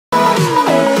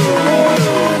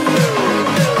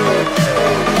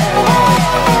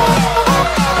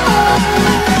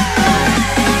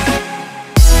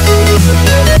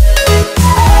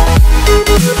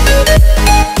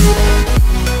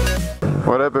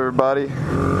up, everybody?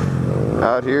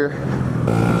 Out here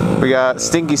we got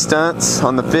Stinky Stuntz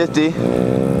on the 50,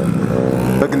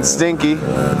 looking stinky.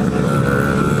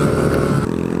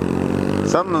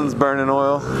 Something's burning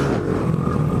oil.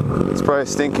 It's probably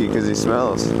Stinky because he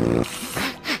smells.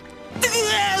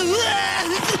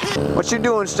 What you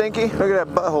doing, Stinky? Look at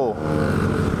that butthole.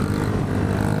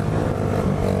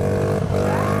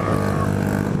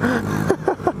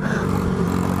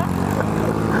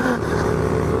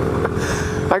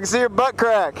 I can see your butt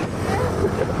crack.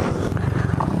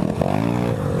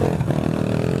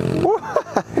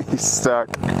 He's stuck.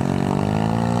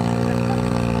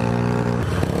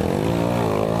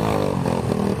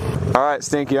 All right,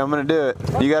 Stinky, I'm gonna do it.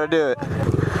 You gotta do it.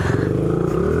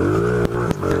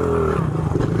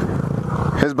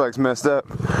 His bike's messed up.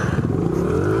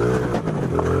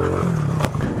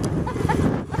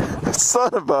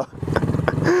 Son of a...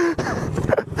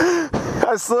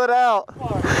 I slid out.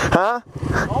 Huh?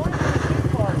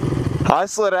 I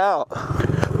slid out.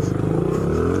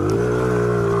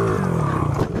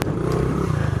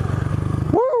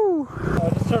 Woo! I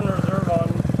just turned the reserve on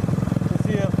to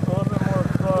see if a little bit more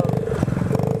flow.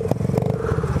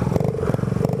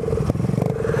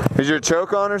 Is your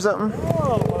choke on or something?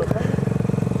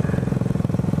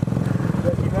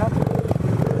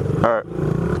 Alright.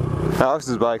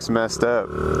 Alex's bike's messed up.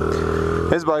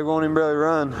 His bike won't even barely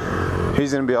run.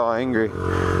 He's gonna be all angry.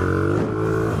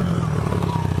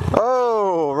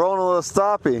 Oh, rolling a little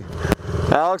stoppy.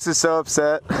 Alex is so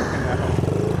upset. I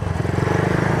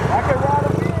can ride a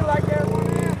beat like everyone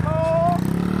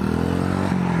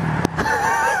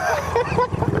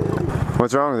else.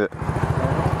 What's wrong with it?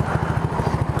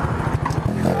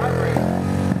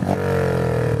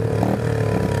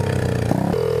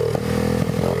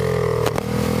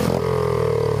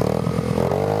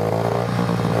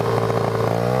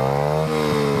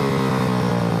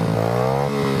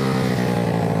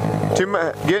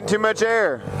 Getting too much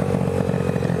air.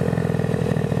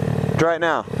 Try it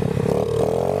now.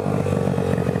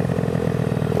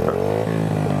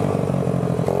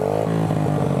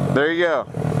 There you go.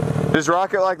 Just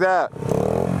rock it like that.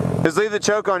 Just leave the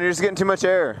choke on. You're just getting too much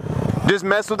air. Just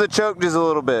mess with the choke just a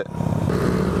little bit.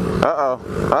 Uh-oh.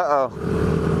 Uh-oh.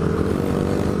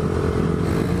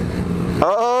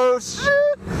 Uh-oh,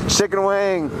 shit. Chicken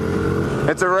wing.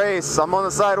 It's a race. I'm on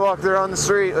the sidewalk. They're on the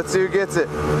street. Let's see who gets it.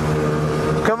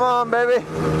 Come on, baby.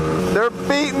 They're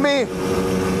beating me.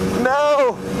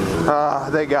 No. Ah,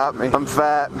 they got me. I'm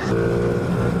fat.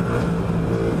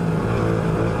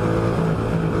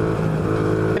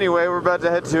 Anyway, we're about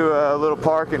to head to a little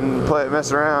park and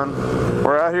mess around.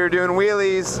 We're out here doing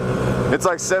wheelies. It's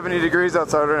like 70 degrees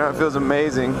outside right now. It feels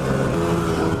amazing.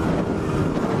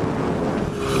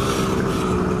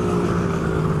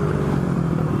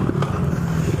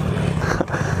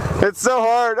 It's so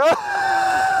hard.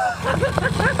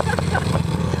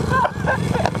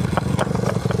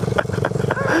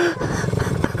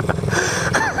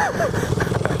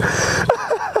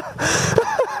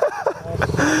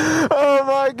 Oh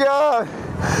my God,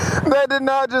 that did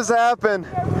not just happen.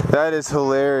 That is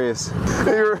hilarious. He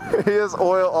has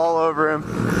oil all over him.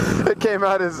 It came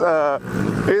out as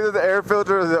either the air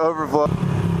filter or the overflow.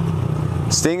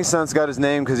 Stinky Stuntz got his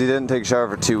name because he didn't take a shower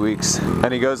for 2 weeks.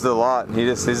 And he goes to the lot and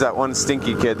he's that one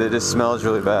stinky kid that just smells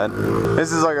really bad.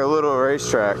 This is like a little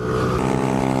racetrack.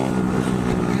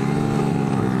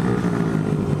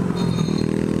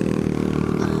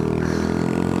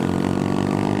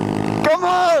 Come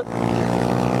on!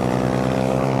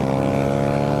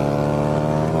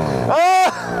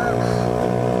 Ah!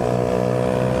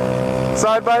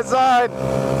 Side by side.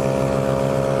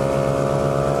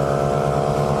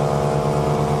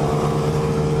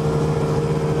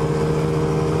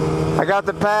 I got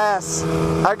the pass.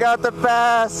 I got the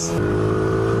pass.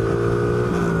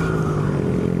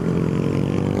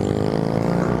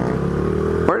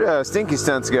 Where'd Stinky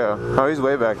Stuntz go? Oh, he's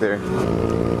way back there.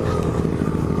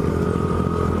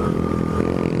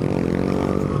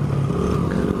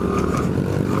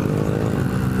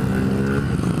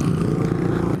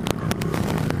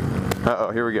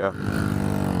 Uh-oh, here we go.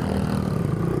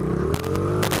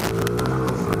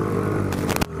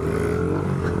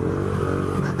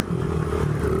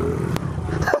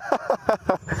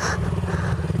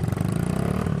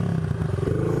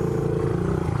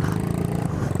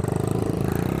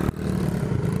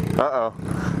 Uh-oh.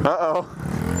 Uh-oh.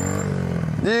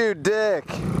 You dick.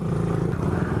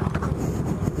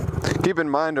 Keep in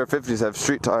mind our 50s have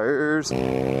street tires.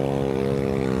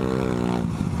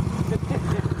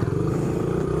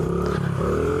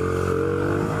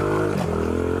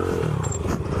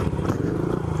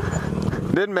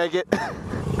 Didn't make it.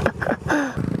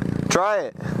 Try Try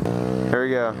it. Here we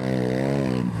go.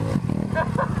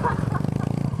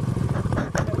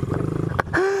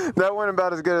 That went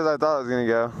about as good as I thought it was gonna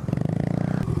go.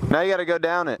 Now you gotta go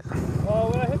down it. Well,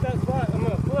 when I hit that spot, I'm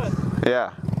gonna flip. Yeah.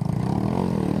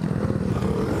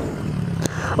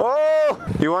 Oh!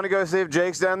 You wanna go see if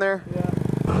Jake's down there? Yeah.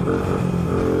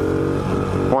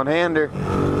 One-hander.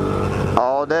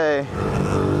 All day.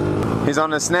 He's on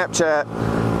his Snapchat.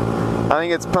 I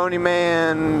think it's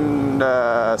Ponyman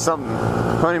something.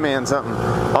 Ponyman something.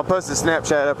 I'll post the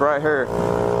Snapchat up right here.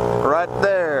 Right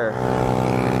there.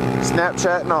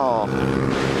 Snapchat and all.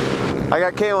 I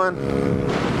got Kaylin.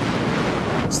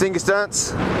 Stinky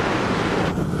Stuntz.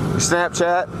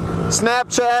 Snapchat.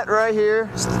 Snapchat right here.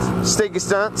 Stinky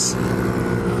Stuntz.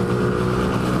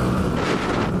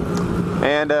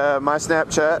 And my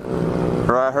Snapchat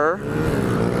right here.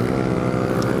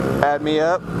 Add me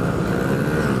up.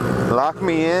 Lock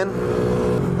me in.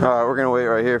 Alright, we're gonna wait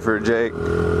right here for Jake.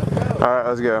 Alright,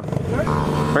 let's go.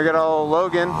 We got old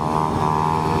Logan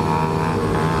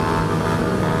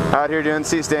out here doing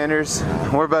C-standers.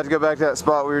 We're about to go back to that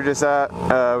spot we were just at.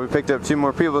 We picked up 2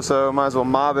 more people, so might as well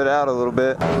mob it out a little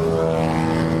bit.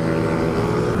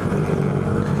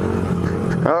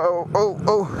 Uh-oh, oh,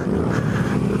 oh.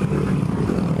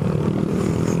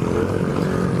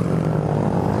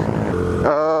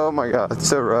 Oh my god, it's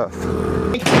so rough.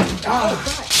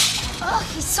 Oh,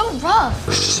 he's so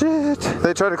rough. Shit.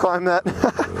 They tried to climb that.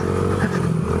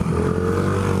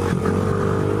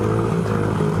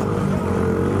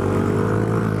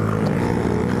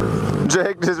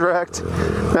 Jake just wrecked.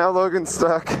 Now Logan's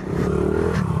stuck.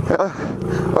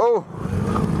 Oh!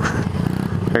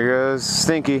 Here goes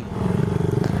Stinky.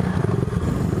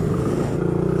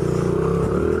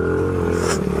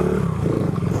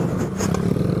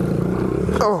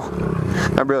 Oh!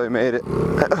 I barely made it.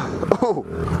 Oh!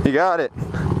 You got it!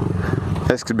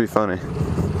 This could be funny.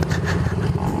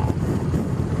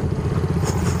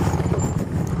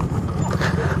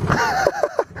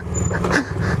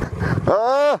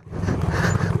 Oh!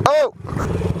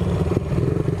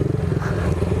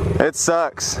 It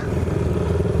sucks.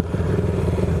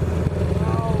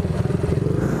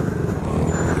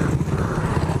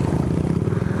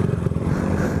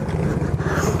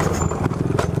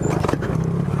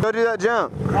 Go do that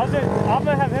jump. I'm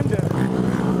gonna have him do it.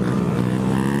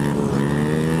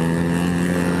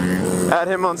 Add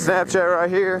him on Snapchat right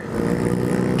here.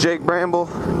 Jake Bramble,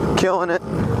 killing it.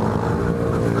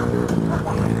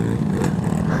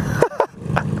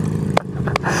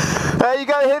 Hey, you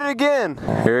gotta hit it again.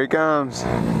 Here he comes.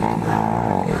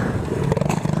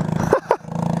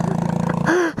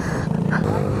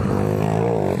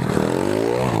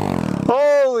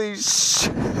 Holy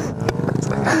shit.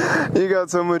 You got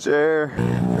so much air.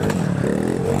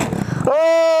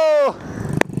 Oh!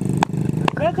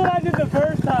 That's what I did the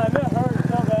first time. It hurt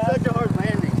so bad. Such a hard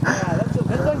landing. Yeah,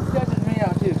 this one sketches me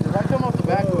out too. If I come off the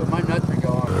back of it, my nuts would go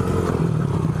on.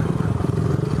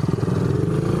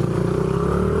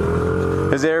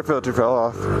 His air filter fell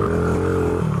off.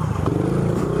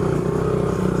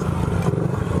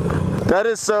 That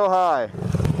is so high.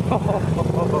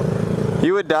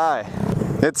 You would die.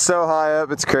 It's so high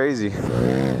up, it's crazy.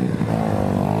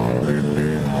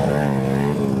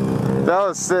 That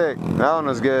was sick. That one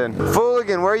was good.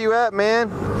 Fooligan, where you at, man?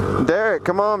 Derek,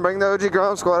 come on, bring the OG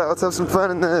Grom Squad out. Let's have some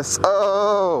fun in this.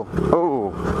 Oh!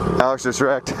 Oh! Alex just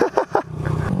wrecked.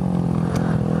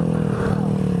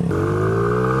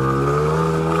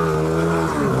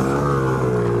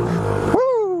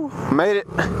 Woo! Made it.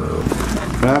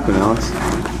 What happened, Alex?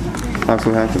 Alex,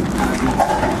 what happened?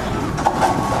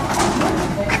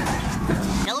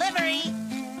 Delivery!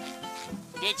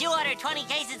 Did you order 20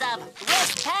 cases of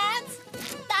wristpads?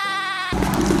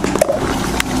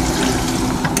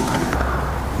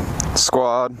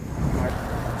 Squad.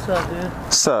 What's up, dude?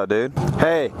 What's up, dude?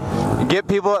 Hey, get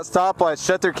people at stoplights,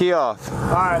 shut their key off.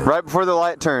 Alright. Right before the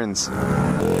light turns.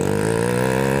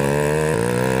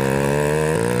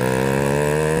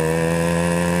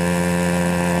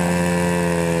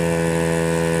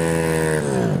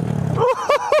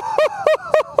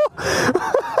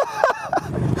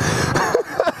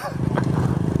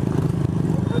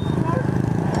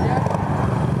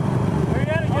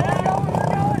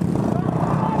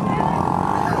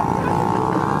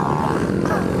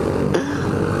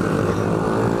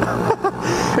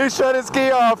 He shut his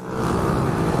key off.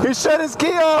 He shut his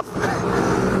key off.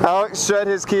 Alex shut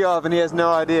his key off and he has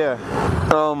no idea.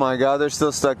 Oh my god, they're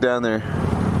still stuck down there.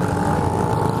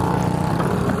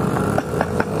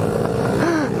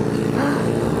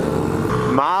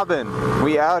 Mobbing.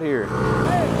 We out here.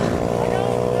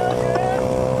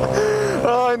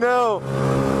 Oh, I know.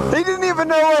 He He didn't even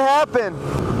know what happened.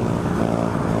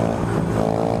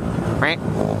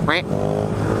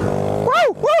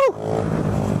 Woo! Woo!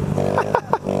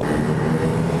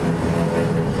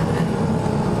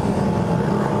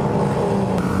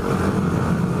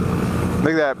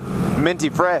 Look at that minty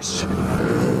fresh.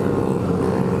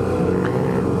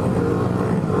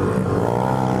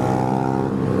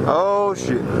 Oh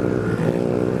shit.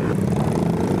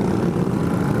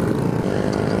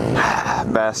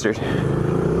 Bastard.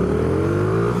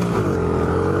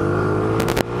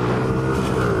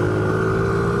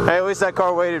 Hey, at least that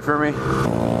car waited for me.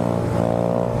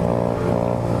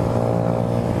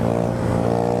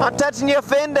 I'm touching your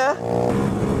fender.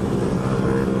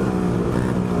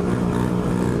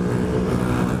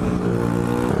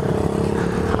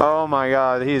 Oh my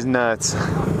God, he's nuts.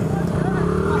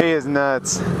 He is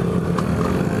nuts.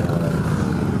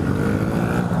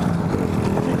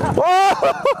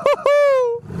 Whoa!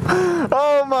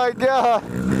 Oh my God,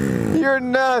 you're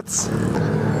nuts.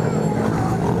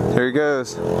 Here he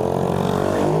goes.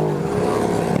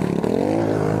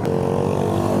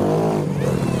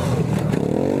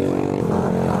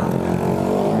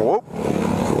 Whoop.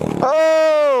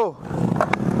 Oh!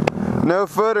 No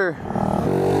footer.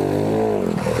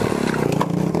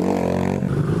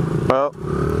 Well,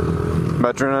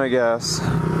 about to run out of gas.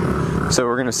 So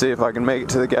we're gonna see if I can make it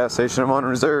to the gas station. I'm on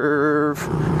reserve.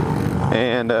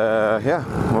 And yeah,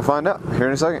 we'll find out here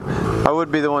in a second. I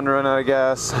would be the one to run out of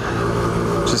gas.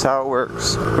 Just how it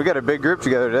works. We got a big group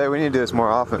together today. We need to do this more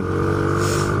often.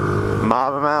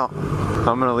 Mob them out.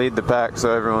 I'm gonna lead the pack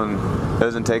so everyone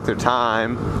doesn't take their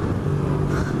time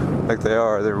like they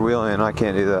are. They're wheeling. I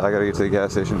can't do that. I gotta get to the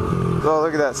gas station. Oh,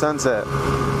 look at that sunset.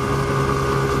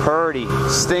 Purdy,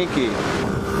 Stinky,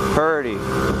 Purdy,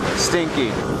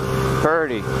 Stinky,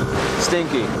 Purdy,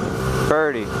 Stinky,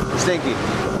 Purdy, Stinky,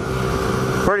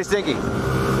 Purdy, Stinky.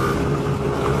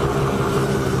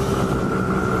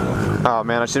 Oh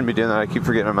man, I shouldn't be doing that. I keep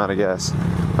forgetting I'm out of gas.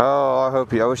 Oh,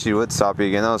 I wish you would stop you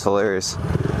again. That was hilarious.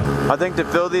 I think to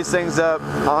fill these things up,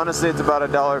 honestly, it's about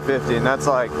 $1.50, and that's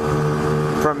like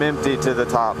from empty to the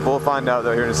top. We'll find out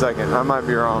though here in a second. I might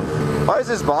be wrong. Why is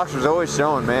this boxer's always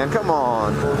showing, man? Come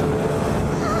on.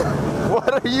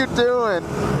 What are you doing?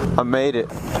 I made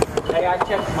it. Hey, I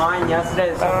checked mine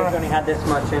yesterday. This only had this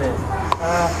much in it.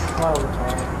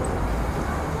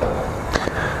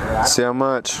 See how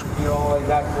much? You're always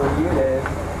exactly where you live.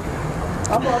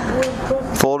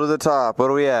 Full to the top. What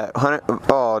are we at? 100?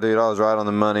 Oh, dude, I was right on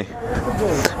the money.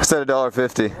 I said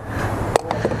 $1.50.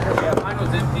 Yeah, mine was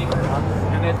empty.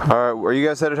 All right, are you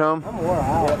guys headed home?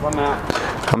 I'm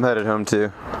out. I'm headed home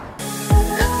too.